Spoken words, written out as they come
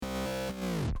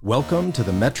Welcome to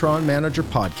the Metron Manager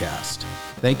Podcast.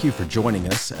 Thank you for joining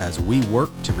us as we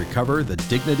work to recover the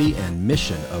dignity and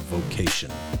mission of Vocation.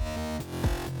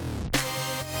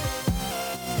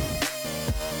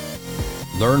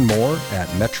 Learn more at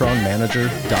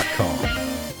metronmanager.com.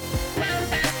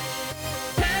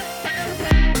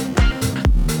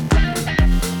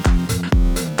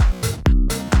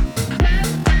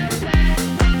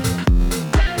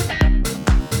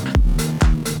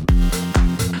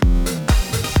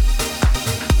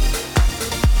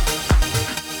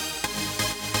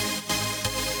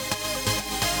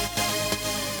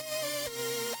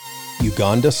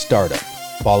 Uganda Startup,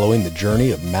 following the journey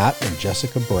of Matt and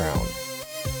Jessica Brown.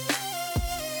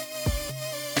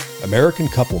 American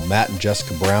couple Matt and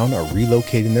Jessica Brown are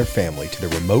relocating their family to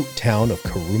the remote town of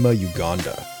Karuma,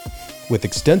 Uganda. With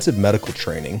extensive medical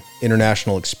training,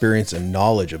 international experience, and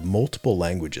knowledge of multiple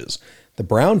languages, the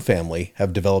Brown family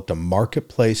have developed a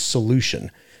marketplace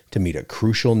solution to meet a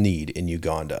crucial need in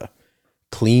Uganda: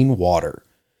 clean water.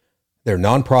 Their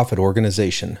nonprofit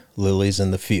organization, Lilies in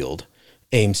the Field,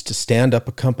 aims to stand up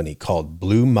a company called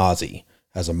Blue Mazi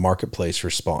as a marketplace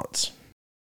response.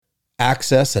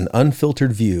 Access an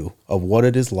unfiltered view of what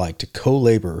it is like to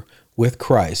co-labor with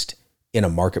Christ in a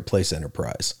marketplace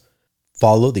enterprise.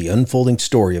 Follow the unfolding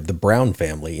story of the Brown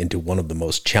family into one of the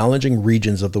most challenging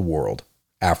regions of the world,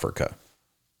 Africa.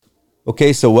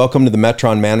 Okay, so welcome to the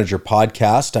Metron Manager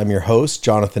Podcast. I'm your host,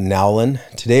 Jonathan Nowlin.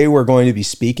 Today we're going to be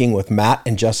speaking with Matt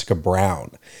and Jessica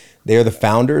Brown. They are the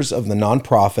founders of the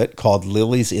nonprofit called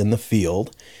Lilies in the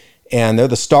Field, and they're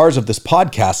the stars of this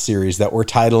podcast series that we're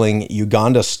titling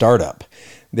Uganda Startup.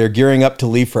 They're gearing up to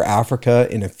leave for Africa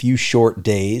in a few short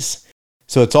days,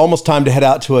 so it's almost time to head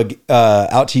out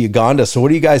to Uganda. So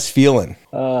what are you guys feeling?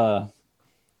 A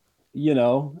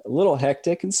little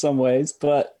hectic in some ways,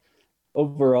 but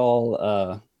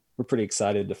overall, we're pretty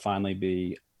excited to finally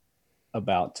be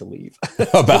about to leave.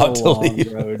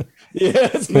 Road. Yeah,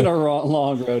 it's been a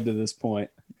long road to this point.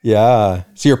 Yeah.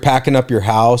 So you're packing up your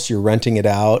house, you're renting it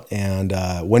out, and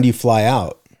when do you fly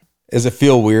out? Does it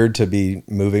feel weird to be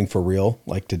moving for real,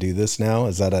 like to do this now? How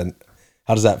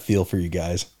does that feel for you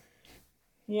guys?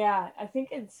 Yeah, I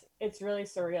think it's really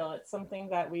surreal. It's something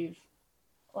that we've,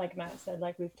 like Matt said,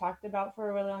 we've talked about for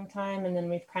a really long time, and then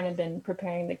we've kind of been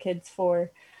preparing the kids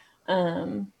for.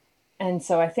 And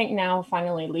so I think now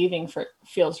finally leaving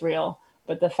feels real,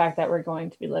 but the fact that we're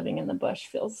going to be living in the bush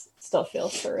still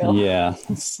feels surreal. Yeah,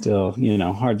 it's still,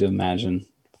 hard to imagine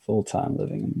full-time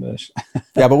living in the bush.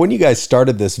 Yeah, but when you guys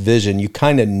started this vision, you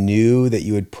kind of knew that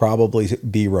you would probably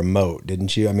be remote,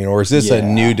 didn't you? I mean, or is this a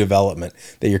new development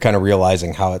that you're kind of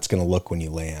realizing how it's going to look when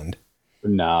you land?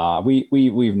 Nah, we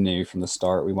knew from the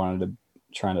start we wanted to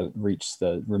try to reach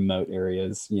the remote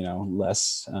areas,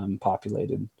 less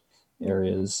populated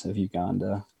areas of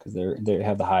Uganda, because they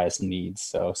have the highest needs.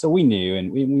 So we knew,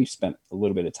 and we spent a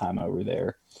little bit of time over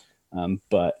there,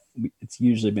 but it's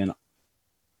usually been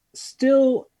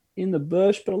still in the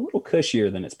bush, but a little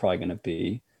cushier than it's probably going to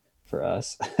be for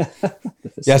us.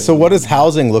 Yeah. So what does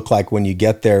housing look like when you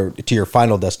get there to your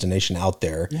final destination out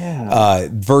there? Yeah.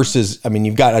 Versus, I mean,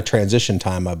 you've got a transition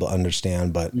time, I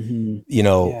understand, but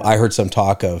I heard some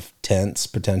talk of tents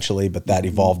potentially, but that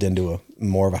evolved into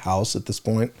more of a house at this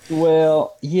point.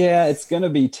 Well, yeah, it's going to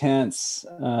be tents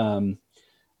for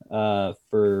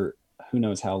who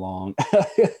knows how long.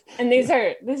 And these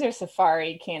are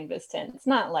safari canvas tents,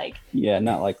 not like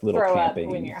little camping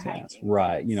when you're tents. hiking.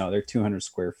 Right. They're 200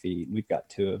 square feet. We've got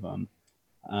 2 of them.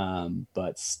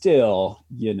 But still,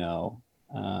 it'll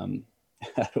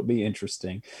be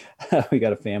interesting. We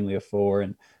got a family of 4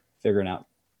 and figuring out,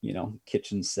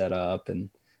 kitchen set up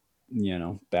and,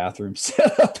 bathroom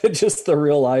set up and just the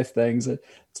real life things.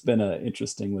 It's been an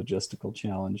interesting logistical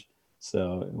challenge.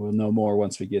 So we'll know more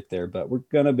once we get there, but we're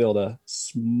going to build a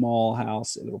small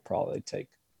house. It'll probably take,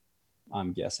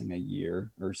 I'm guessing, a year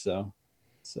or so.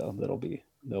 So there'll be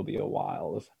a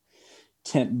while of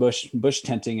bush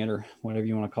tenting it, or whatever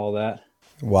you want to call that.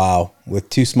 Wow. With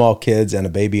 2 small kids and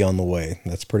a baby on the way.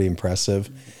 That's pretty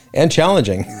impressive and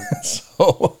challenging.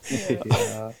 So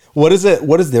what does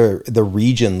the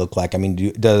region look like? I mean,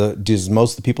 does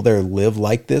most of the people there live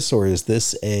like this, or is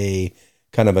this a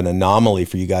kind of an anomaly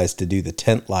for you guys to do the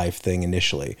tent life thing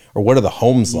initially? Or what are the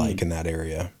homes like in that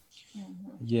area?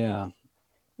 Yeah.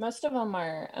 Most of them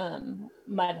are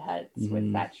mud huts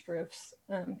with thatched roofs,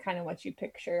 kind of what you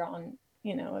picture on,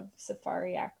 a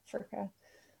safari Africa.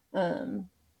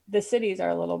 The cities are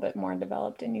a little bit more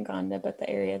developed in Uganda, but the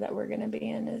area that we're going to be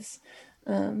in is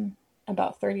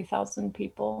about 30,000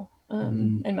 people,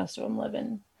 and most of them live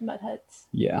in mud huts.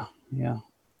 Yeah.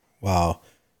 Wow.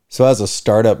 So as a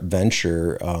startup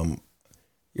venture,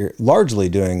 you're largely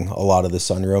doing a lot of this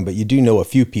on your own, but you do know a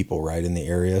few people, right, in the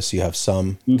area. So you have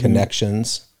some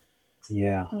connections.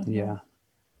 Yeah. Yeah.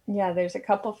 Yeah. There's a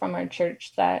couple from our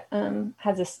church that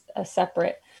has a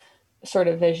separate sort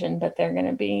of vision, but we're going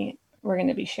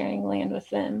to be sharing land with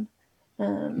them.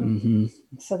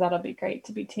 So that'll be great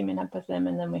to be teaming up with them.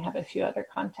 And then we have a few other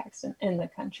contacts in the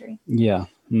country. Yeah.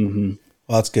 Well,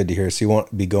 that's good to hear. So you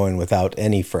won't be going without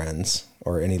any friends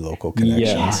or any local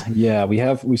connections. Yeah.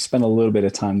 We've spent a little bit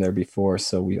of time there before.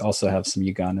 So we also have some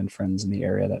Ugandan friends in the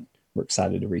area that we're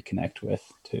excited to reconnect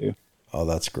with too. Oh,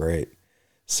 that's great.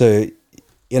 So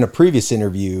in a previous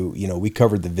interview, we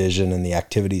covered the vision and the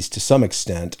activities to some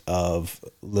extent of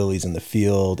Lilies in the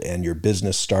Field and your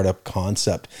business startup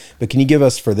concept. But can you give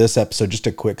us for this episode just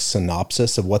a quick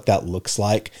synopsis of what that looks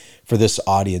like for this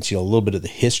audience? A little bit of the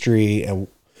history, and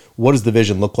what does the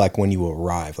vision look like when you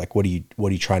arrive? Like, what are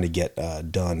you trying to get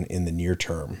done in the near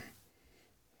term?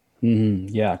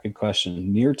 Yeah, good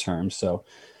question. Near term, so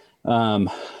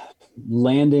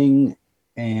landing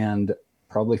and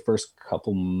probably first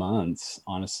couple months,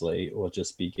 honestly, will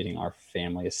just be getting our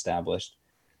family established.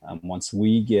 Once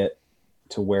we get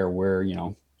to where we're,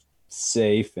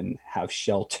 safe and have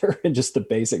shelter and just the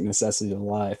basic necessities of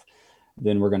life,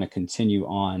 then we're going to continue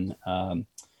on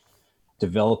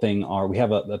developing we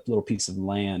have a little piece of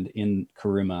land in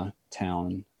Karuma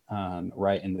town,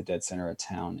 right in the dead center of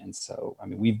town. And so,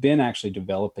 we've been actually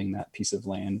developing that piece of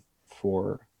land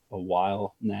for a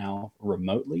while now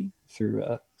remotely through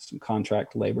some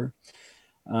contract labor.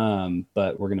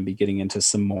 But we're going to be getting into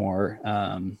some more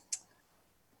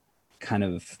kind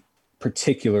of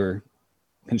particular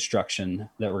construction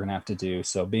that we're going to have to do.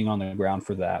 So being on the ground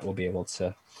for that, we'll be able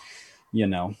to,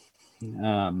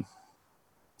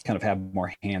 kind of have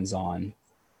more hands-on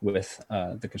with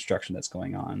the construction that's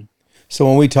going on. So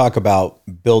when we talk about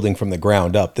building from the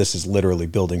ground up, this is literally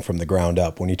building from the ground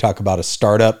up. When you talk about a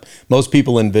startup, most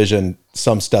people envision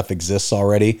some stuff exists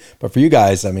already. But for you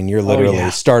guys, you're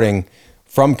literally starting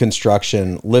from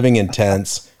construction, living in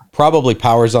tents, probably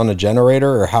powers on a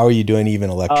generator, or how are you doing even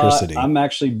electricity? I'm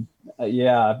actually,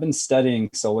 I've been studying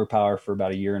solar power for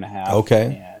about a year and a half.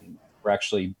 Okay. And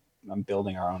I'm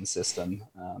building our own system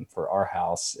for our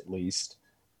house, at least,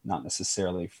 not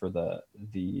necessarily for the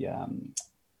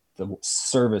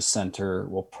service center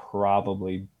will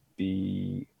probably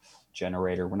be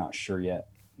generator. We're not sure yet.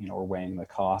 We're weighing the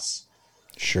costs.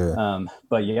 Sure.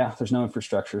 But yeah, there's no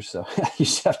infrastructure. So you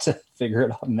just have to figure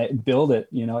it out and build it.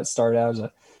 It started out as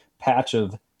a patch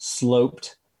of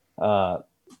sloped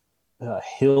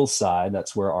hillside.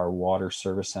 That's where our water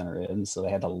service center is. So they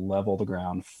had to level the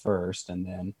ground first and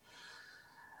then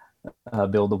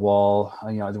build the wall.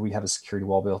 We have a security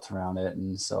wall built around it.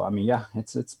 And so,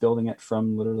 it's building it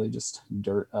from literally just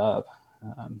dirt up.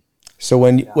 So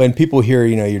when people hear,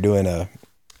 you're doing a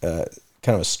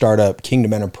kind of a startup,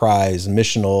 kingdom enterprise,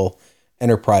 missional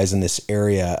enterprise in this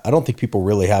area, I don't think people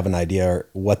really have an idea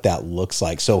what that looks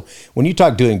like. So when you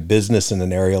talk doing business in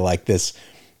an area like this,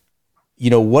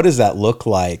 what does that look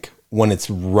like when it's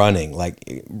running?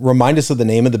 Like, remind us of the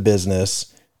name of the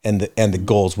business and the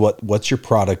goals. What's your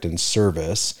product and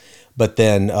service? But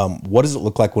then what does it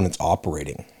look like when it's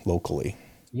operating locally?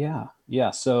 Yeah.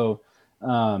 So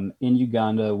in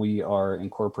Uganda, we are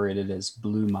incorporated as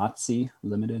Blue Matsi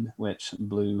Limited, which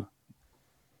blue.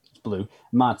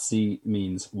 Matsi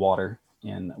means water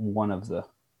in one of the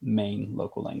main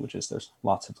local languages. There's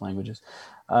lots of languages.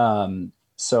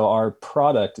 So our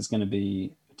product is going to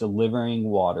be delivering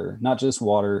water, not just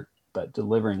water, but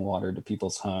delivering water to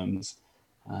people's homes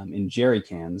in jerry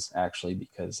cans, actually,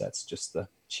 because that's just the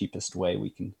cheapest way we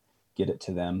can get it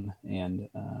to them. And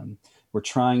we're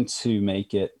trying to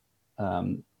make it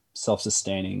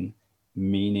self-sustaining,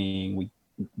 meaning we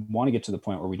want to get to the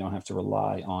point where we don't have to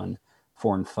rely on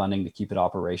foreign funding to keep it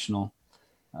operational.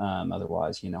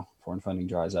 Otherwise, foreign funding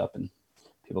dries up and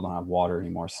people don't have water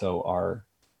anymore. So our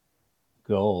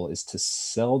goal is to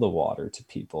sell the water to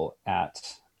people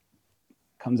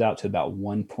comes out to about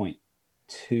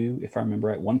 1.2, if I remember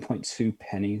right, 1.2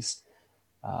 pennies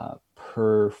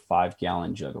per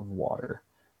 5-gallon jug of water.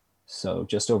 So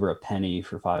just over a penny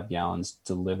for 5 gallons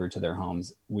delivered to their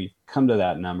homes. We've come to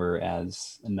that number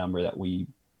as a number that we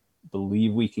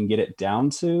believe we can get it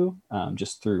down to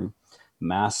just through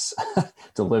mass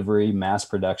delivery, mass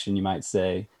production, you might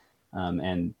say.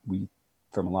 And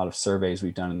from a lot of surveys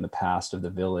we've done in the past of the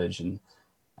village and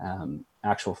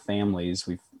actual families,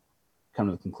 we've come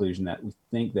to the conclusion that we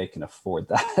think they can afford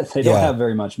that. They don't have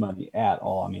very much money at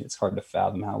all. It's hard to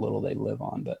fathom how little they live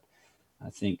on, but I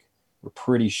think we're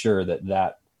pretty sure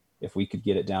that if we could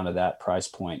get it down to that price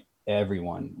point,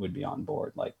 everyone would be on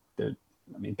board.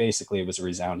 Basically it was a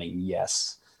resounding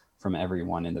yes from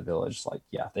everyone in the village, like,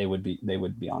 yeah, they would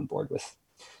be on board with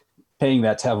paying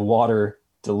that to have water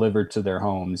delivered to their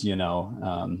homes,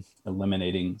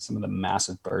 eliminating some of the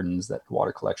massive burdens that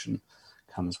water collection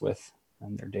comes with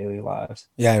in their daily lives.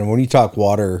 Yeah, and when you talk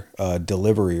water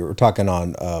delivery, we're talking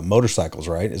on motorcycles,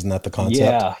 right? Isn't that the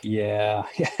concept? Yeah.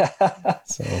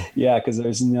 So Yeah, because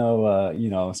there's no,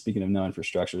 speaking of no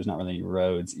infrastructure, there's not really any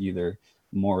roads either.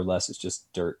 More or less, it's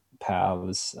just dirt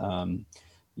paths, and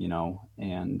you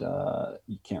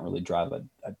can't really drive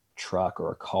a truck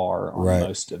or a car on right,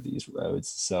 most of these roads.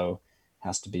 So it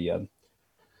has to be a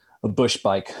bush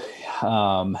bike.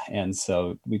 And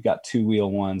so we've got 2-wheel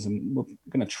ones, and we're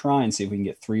going to try and see if we can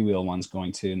get 3-wheel ones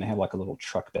going too. And they have like a little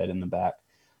truck bed in the back.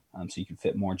 So you can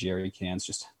fit more jerry cans,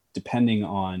 just depending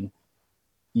on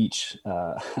each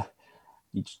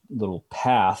little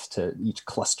path to each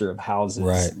cluster of houses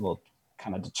right, will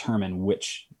kind of determine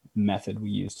which method we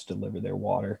use to deliver their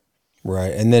water.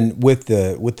 right. And then with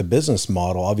the business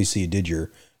model, obviously you did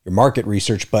your market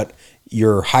research, but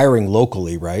you're hiring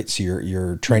locally, right? So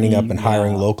you're training up and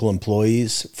hiring local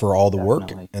employees for all the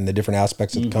Definitely. work and the different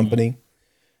aspects of the company.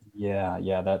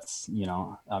 Yeah, that's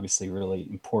obviously really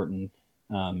important.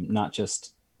 Not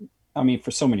just,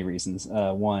 for so many reasons.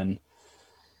 One,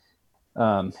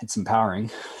 it's empowering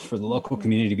for the local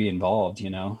community to be involved.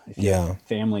 If you have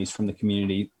families from the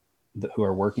community who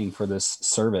are working for this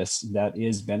service, that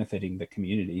is benefiting the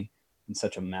community in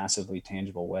such a massively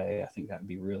tangible way. I think that would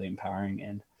be really empowering.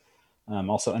 And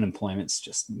also unemployment's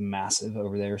just massive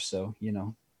over there. So,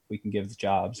 we can give the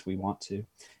jobs, we want to.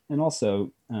 And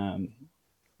also,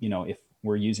 if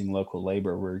we're using local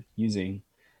labor, we're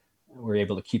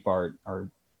able to keep our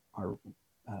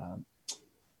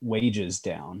wages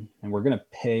down, and we're going to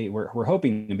pay, we're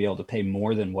hoping to be able to pay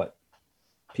more than what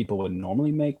people would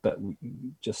normally make, but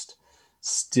just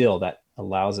still that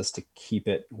allows us to keep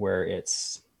it where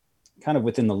it's kind of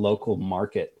within the local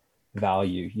market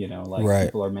value, Right.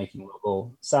 people are making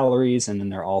local salaries, and then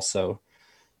they're also,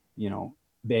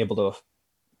 be able to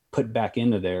put back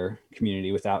into their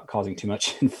community without causing too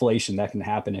much inflation. That can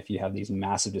happen if you have these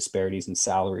massive disparities in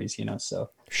salaries,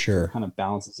 so Sure. it kind of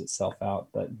balances itself out,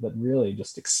 but really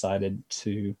just excited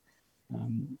to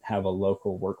have a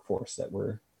local workforce that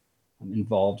we're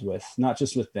involved with, not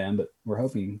just with them, but we're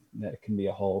hoping that it can be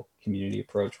a whole community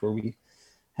approach where we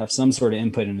have some sort of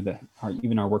input into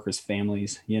even our workers'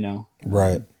 families,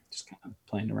 Right. Just kind of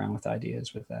playing around with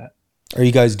ideas with that. Are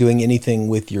you guys doing anything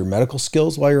with your medical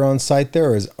skills while you're on site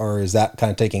there, or is that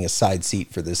kind of taking a side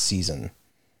seat for this season?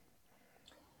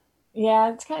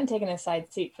 Yeah, it's kind of taking a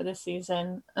side seat for this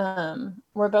season.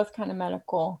 We're both kind of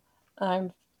medical.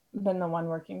 I've been the one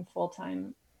working full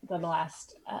time the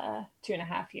last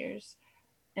 2.5 years,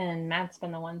 and Matt's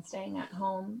been the one staying at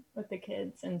home with the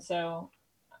kids. And so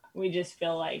we just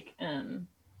feel like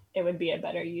it would be a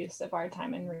better use of our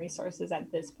time and resources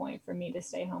at this point for me to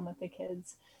stay home with the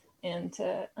kids and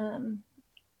to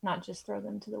not just throw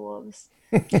them to the wolves.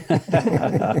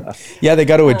 Yeah, they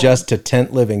got to adjust to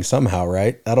tent living somehow,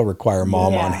 right? That'll require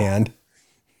mom on hand.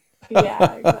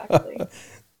 Yeah, exactly.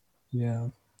 Yeah.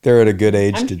 They're at a good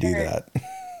age to do that.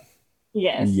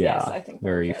 Yes, I think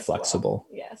very flexible.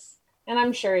 Well. Yes. And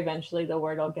I'm sure eventually the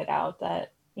word will get out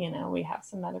that, we have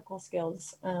some medical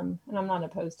skills, and I'm not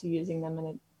opposed to using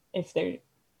them if they're,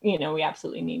 we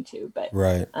absolutely need to, but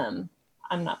right.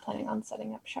 I'm not planning on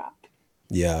setting up shop.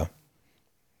 Yeah.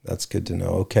 That's good to know.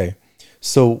 Okay.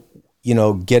 So,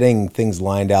 getting things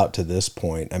lined out to this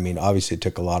point, obviously it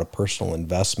took a lot of personal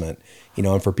investment,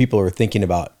 and for people who are thinking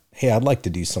about, hey, I'd like to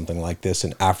do something like this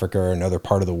in Africa or another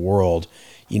part of the world,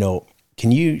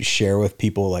 can you share with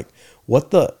people like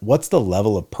what's the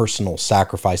level of personal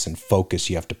sacrifice and focus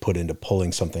you have to put into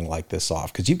pulling something like this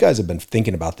off? Because you guys have been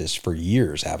thinking about this for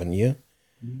years, haven't you?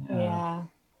 Yeah.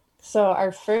 So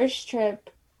our first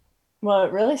trip, well,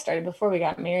 it really started before we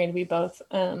got married. We both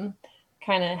kind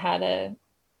of had a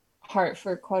heart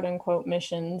for quote unquote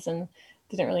missions and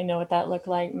didn't really know what that looked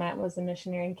like. Matt was a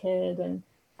missionary kid, and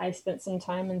I spent some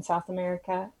time in South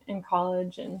America in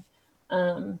college, and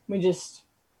we just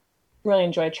really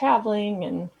enjoyed traveling,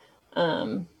 and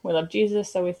we love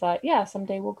Jesus. So we thought, yeah,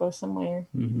 someday we'll go somewhere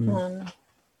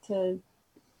to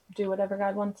do whatever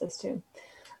God wants us to.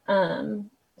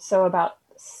 So about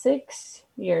 7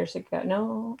 years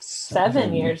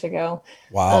ago,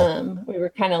 wow, we were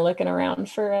kind of looking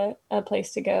around for a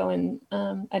place to go, and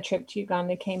a trip to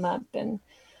Uganda came up, and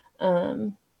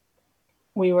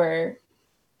we were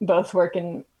both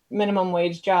working minimum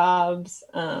wage jobs,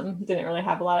 didn't really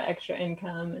have a lot of extra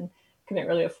income, and couldn't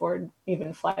really afford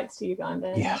even flights to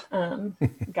Uganda. Yeah.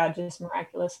 God just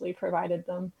miraculously provided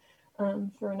them.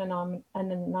 through an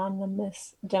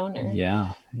anonymous donor.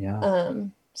 Yeah.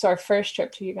 So our first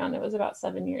trip to Uganda was about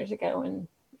 7 years ago,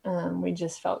 and we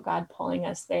just felt God pulling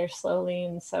us there slowly.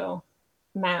 And so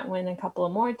Matt went a couple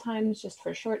of more times just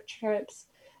for short trips.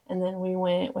 And then we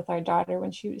went with our daughter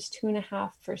when she was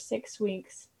 2.5 for 6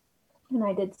 weeks. And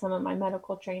I did some of my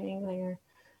medical training there.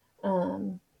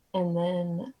 And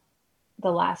then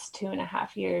the last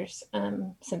 2.5 years,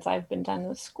 since I've been done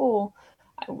with school,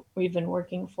 we've been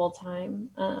working full time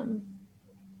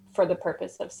for the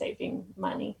purpose of saving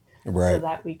money. Right. So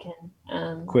that we can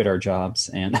quit our jobs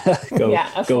and go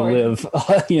live,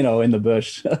 in the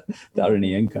bush without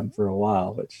any income for a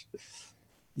while, which.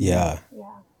 Yeah.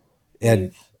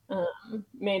 And we've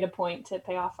made a point to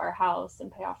pay off our house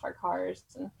and pay off our cars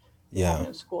and have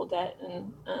no school debt.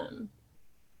 And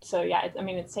so, I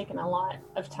mean, it's taken a lot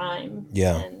of time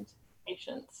and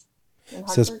patience and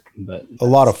hard work. But a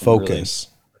lot of focus.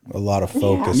 A lot of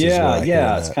focus.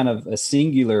 Yeah. It's kind of a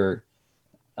singular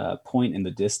point in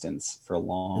the distance for a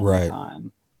long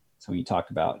time. So when you talk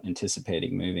about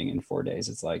anticipating moving in 4 days,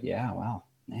 it's like, wow,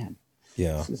 man.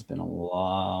 Yeah. This has been a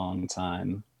long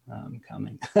time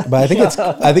coming. But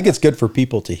I think it's good for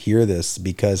people to hear this,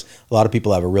 because a lot of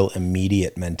people have a real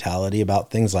immediate mentality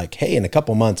about things like, hey, in a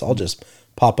couple months, I'll just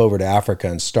pop over to Africa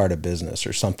and start a business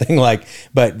or something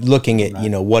but looking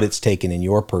at, what it's taken in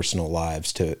your personal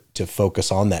lives to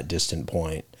focus on that distant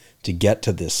point, to get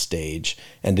to this stage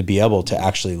and to be able to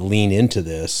actually lean into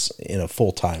this in a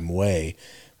full-time way.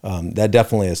 That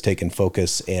definitely has taken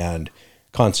focus and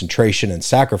concentration and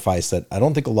sacrifice that I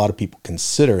don't think a lot of people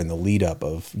consider in the lead up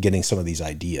of getting some of these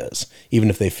ideas, even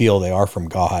if they feel they are from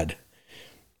God.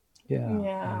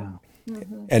 Yeah.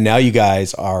 Mm-hmm. And now you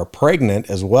guys are pregnant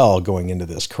as well going into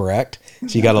this, correct?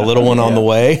 So you got a little one on the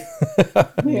way.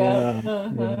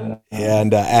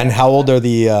 And how old are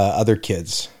the other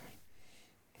kids?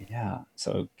 Yeah.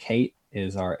 So Kate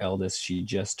is our eldest. She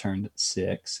just turned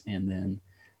 6. And then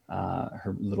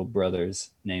her little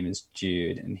brother's name is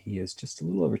Jude, and he is just a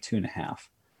little over 2.5.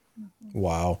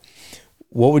 Wow.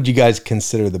 What would you guys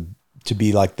consider to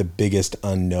be like the biggest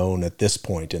unknown at this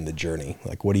point in the journey?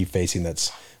 Like, what are you facing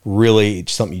that's really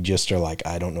something you just are like,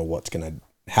 I don't know what's going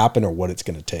to happen or what it's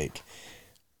going to take?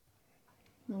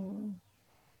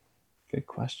 Good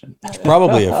question. It's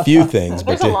probably a few things.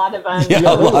 There's a lot of unknowns.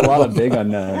 Yeah, a lot of big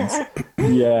unknowns.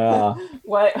 Yeah.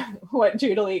 What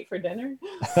Jude will eat for dinner?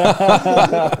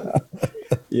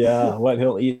 Yeah, what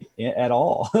he'll eat at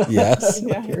all. Yes.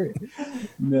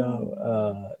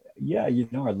 No.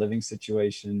 Our living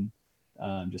situation,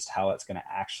 just how it's going to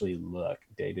actually look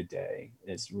day to day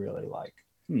is really like,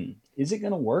 is it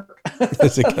going to work?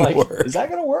 Is it going to work? Is that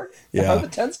going to work? Yeah. Are the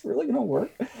tents really going to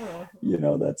work?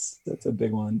 That's a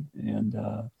big one. And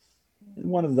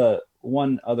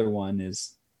one other one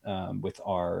is with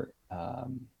our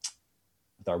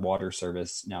water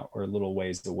service. Now we're a little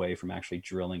ways away from actually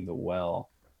drilling the well.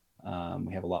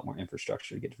 We have a lot more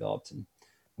infrastructure to get developed, and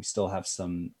we still have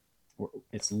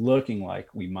it's looking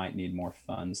like we might need more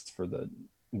funds for the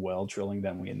well drilling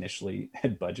than we initially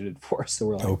had budgeted for. So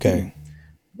we're like, okay.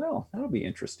 Well, that'll be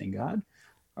interesting, God.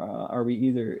 Are we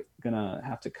either going to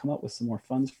have to come up with some more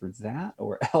funds for that,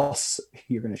 or else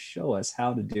you're going to show us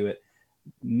how to do it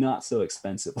not so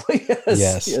expensively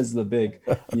as the big,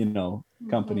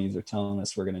 companies are telling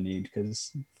us we're going to need?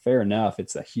 Because fair enough,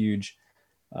 it's a huge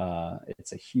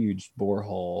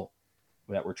borehole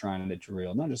that we're trying to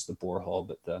drill. Not just the borehole,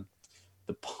 but the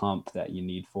pump that you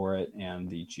need for it and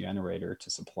the generator to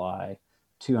supply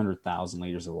 200,000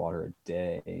 liters of water a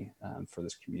day for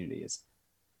this community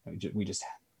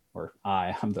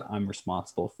I'm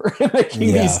responsible for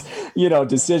making these,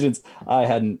 decisions I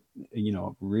hadn't,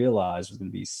 realized was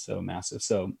going to be so massive.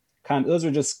 So those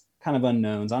are just kind of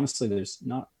unknowns. Honestly, there's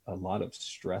not a lot of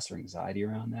stress or anxiety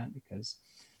around that because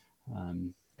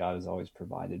God has always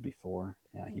provided before.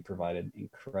 He provided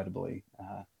incredibly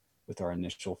with our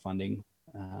initial funding.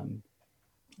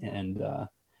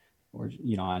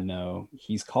 I know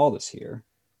He's called us here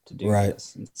to do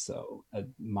this. And so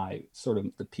my sort of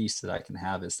the peace that I can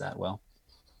have is that, well,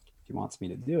 if He wants me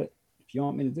to do it,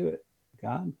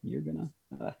 God, you're going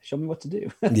to show me what to do.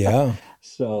 Yeah.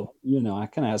 So, I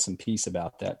kind of have some peace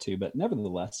about that too, but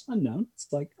nevertheless, unknown.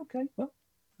 It's like, okay, well.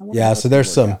 So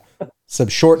there's some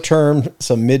short-term,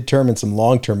 some mid-term, and some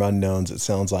long-term unknowns, it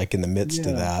sounds like, in the midst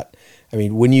of that. I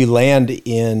mean, when you land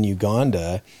in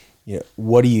Uganda,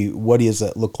 what does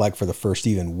it look like for the first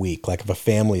even week? Like if a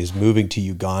family is moving to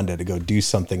Uganda to go do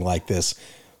something like this,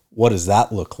 what does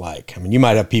that look like? I mean, you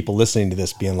might have people listening to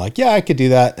this being like, yeah, I could do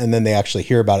that. And then they actually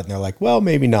hear about it and they're like, well,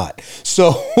 maybe not.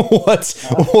 So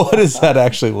what does that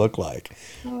actually look like?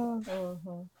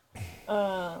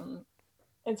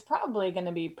 it's probably going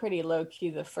to be pretty low key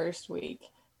the first week,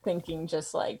 thinking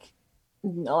just like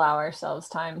allow ourselves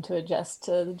time to adjust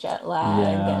to the jet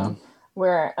lag.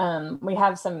 And we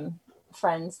have some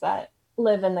friends that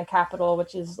live in the capital,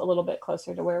 which is a little bit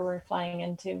closer to where we're flying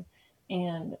into.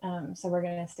 And so we're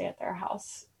going to stay at their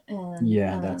house. And,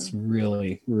 that's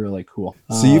really, really cool.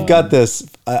 So you've got this,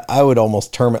 I would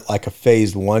almost term it like a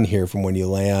phase one here from when you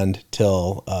land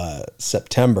till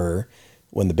September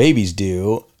when the baby's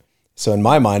due. So in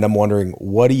my mind, I'm wondering,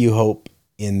 what do you hope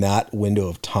in that window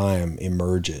of time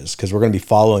emerges? Because we're going to be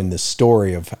following this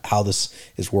story of how this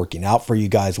is working out for you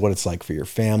guys, what it's like for your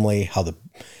family, how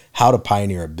to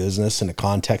pioneer a business in a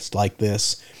context like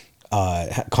this,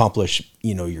 accomplish,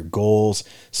 your goals.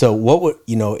 So what would,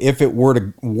 if it were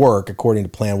to work according to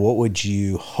plan, what would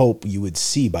you hope you would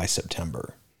see by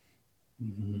September?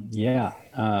 Yeah.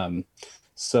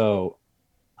 So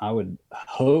I would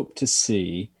hope to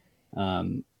see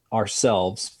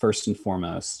ourselves first and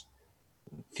foremost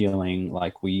feeling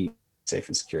like we safe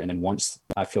and secure. And then once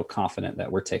I feel confident that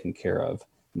we're taken care of,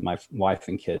 my wife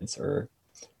and kids are,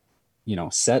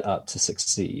 set up to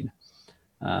succeed.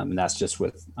 And that's just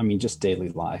just daily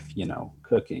life,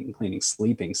 cooking, cleaning,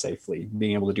 sleeping safely,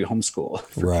 being able to do homeschool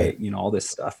for right. Kate, all this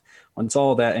stuff. Once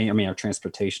all that, our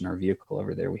transportation, our vehicle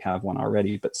over there, we have one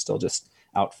already, but still just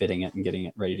outfitting it and getting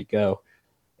it ready to go.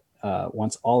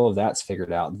 Once all of that's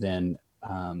figured out, then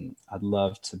I'd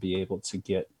love to be able to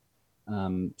get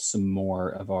some more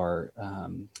of our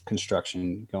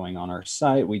construction going on our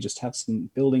site. We just have some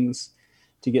buildings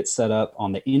to get set up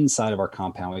on the inside of our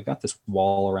compound. We've got this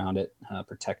wall around it,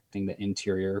 protecting the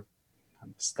interior.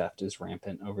 Theft is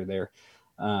rampant over there.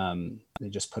 They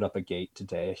just put up a gate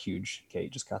today, a huge gate,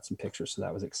 just got some pictures. So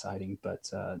that was exciting. But,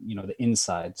 the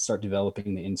inside, start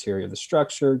developing the interior of the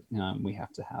structure. We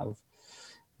have to have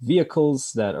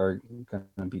vehicles that are going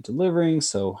to be delivering.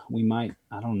 So we might,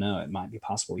 I don't know, it might be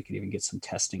possible we could even get some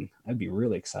testing. That'd be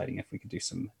really exciting if we could do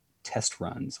some test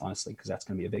runs, honestly, because that's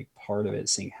going to be a big part of it,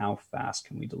 seeing how fast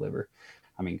can we deliver.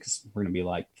 Because we're going to be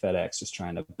like FedEx, just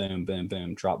trying to boom, boom,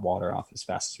 boom, drop water off as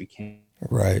fast as we can.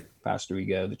 Right. The faster we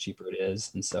go, the cheaper it is.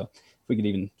 And so if we could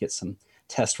even get some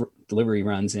test delivery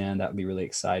runs in, that would be really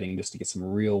exciting, just to get some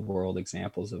real world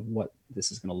examples of what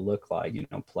this is going to look like,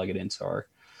 plug it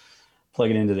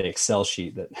into the Excel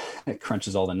sheet that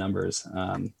crunches all the numbers.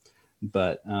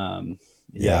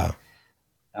 Yeah.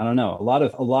 I don't know.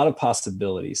 A lot of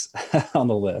possibilities on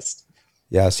the list.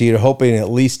 Yeah. So you're hoping at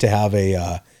least to have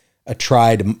a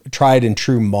tried and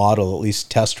true model, at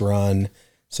least test run,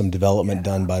 some development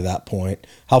done by that point.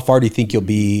 How far do you think you'll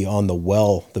be on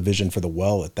the vision for the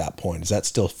well at that point? Is that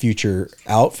still future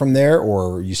out from there,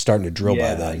 or are you starting to drill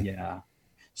by then? Yeah.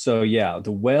 So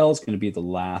the well is going to be the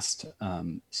last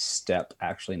step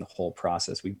actually in the whole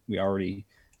process. We already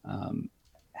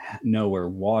know where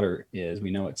water is.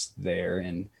 We know it's there,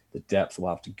 and the depth will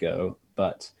have to go.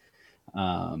 But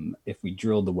if we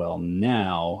drilled the well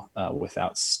now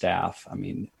without staff,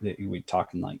 we're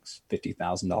talking like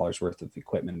 $50,000 worth of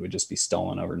equipment would just be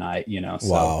stolen overnight. So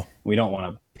wow. We don't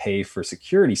want to pay for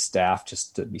security staff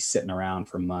just to be sitting around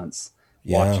for months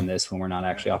watching this when we're not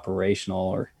actually operational,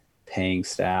 or paying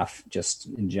staff just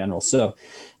in general. So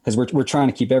because we're trying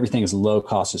to keep everything as low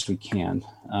cost as we can.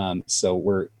 So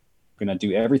we're going to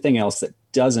do everything else that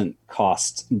doesn't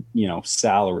cost,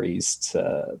 salaries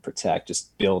to protect,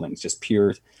 just buildings, just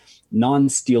pure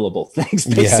non-stealable things,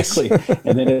 basically. Yes.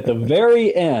 And then at the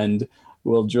very end,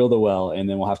 we'll drill the well, and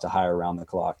then we'll have to hire around the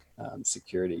clock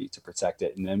security to protect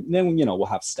it. And then we'll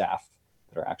have staff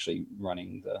that are actually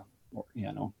running the,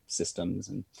 systems,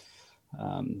 and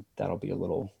that'll be a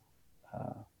little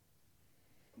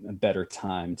a better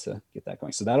time to get that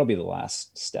going. So that'll be the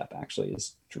last step, actually,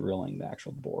 is drilling the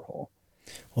actual borehole.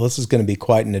 Well, this is going to be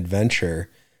quite an adventure.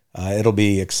 It'll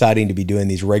be exciting to be doing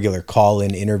these regular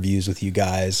call-in interviews with you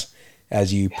guys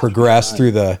as you progress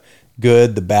through the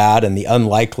good, the bad, and the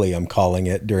unlikely, I'm calling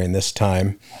it, during this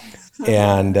time.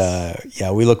 And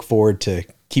we look forward to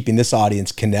keeping this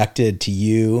audience connected to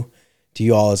you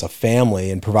all as a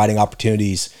family, and providing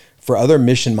opportunities for other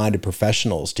mission-minded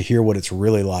professionals to hear what it's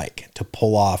really like to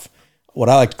pull off what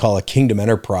I like to call a kingdom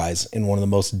enterprise in one of the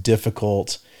most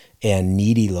difficult and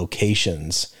needy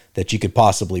locations that you could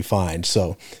possibly find.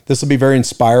 So this will be very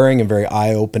inspiring and very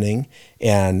eye-opening.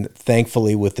 And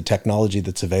thankfully, with the technology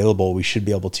that's available, we should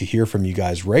be able to hear from you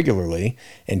guys regularly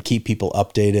and keep people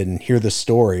updated and hear the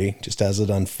story just as it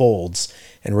unfolds,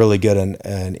 and really get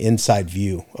an inside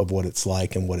view of what it's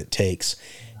like and what it takes,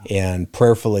 and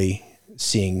prayerfully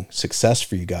seeing success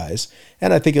for you guys.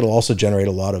 And I think it'll also generate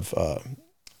a lot of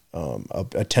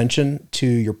attention to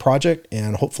your project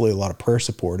and hopefully a lot of prayer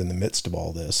support in the midst of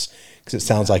all this, because it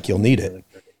sounds like you'll need it.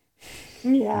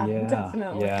 Yeah,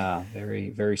 definitely. Yeah, very,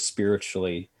 very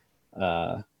spiritually,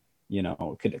 could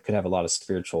have a lot of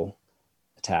spiritual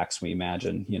attacks, we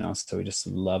imagine, so we just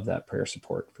love that prayer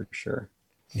support for sure.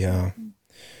 Yeah.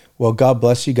 Well, God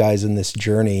bless you guys in this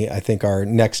journey. I think our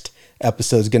next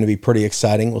episode is going to be pretty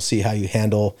exciting. We'll see how you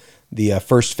handle the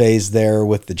first phase there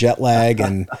with the jet lag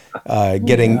and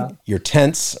getting your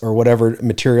tents or whatever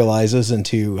materializes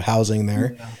into housing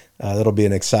there. That'll be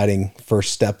an exciting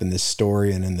first step in this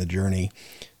story and in the journey.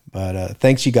 But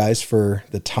thanks you guys for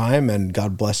the time, and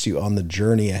God bless you on the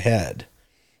journey ahead.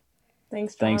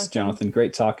 Thanks, Jonathan.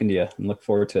 Great talking to you, and look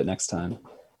forward to it next time.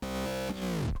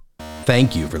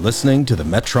 Thank you for listening to the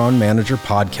Metron Manager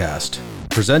Podcast,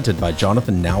 presented by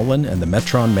Jonathan Nowlin and the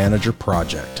Metron Manager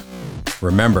Project.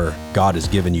 Remember, God has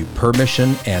given you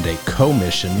permission and a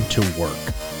commission to work.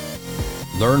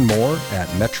 Learn more at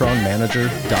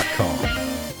metronmanager.com.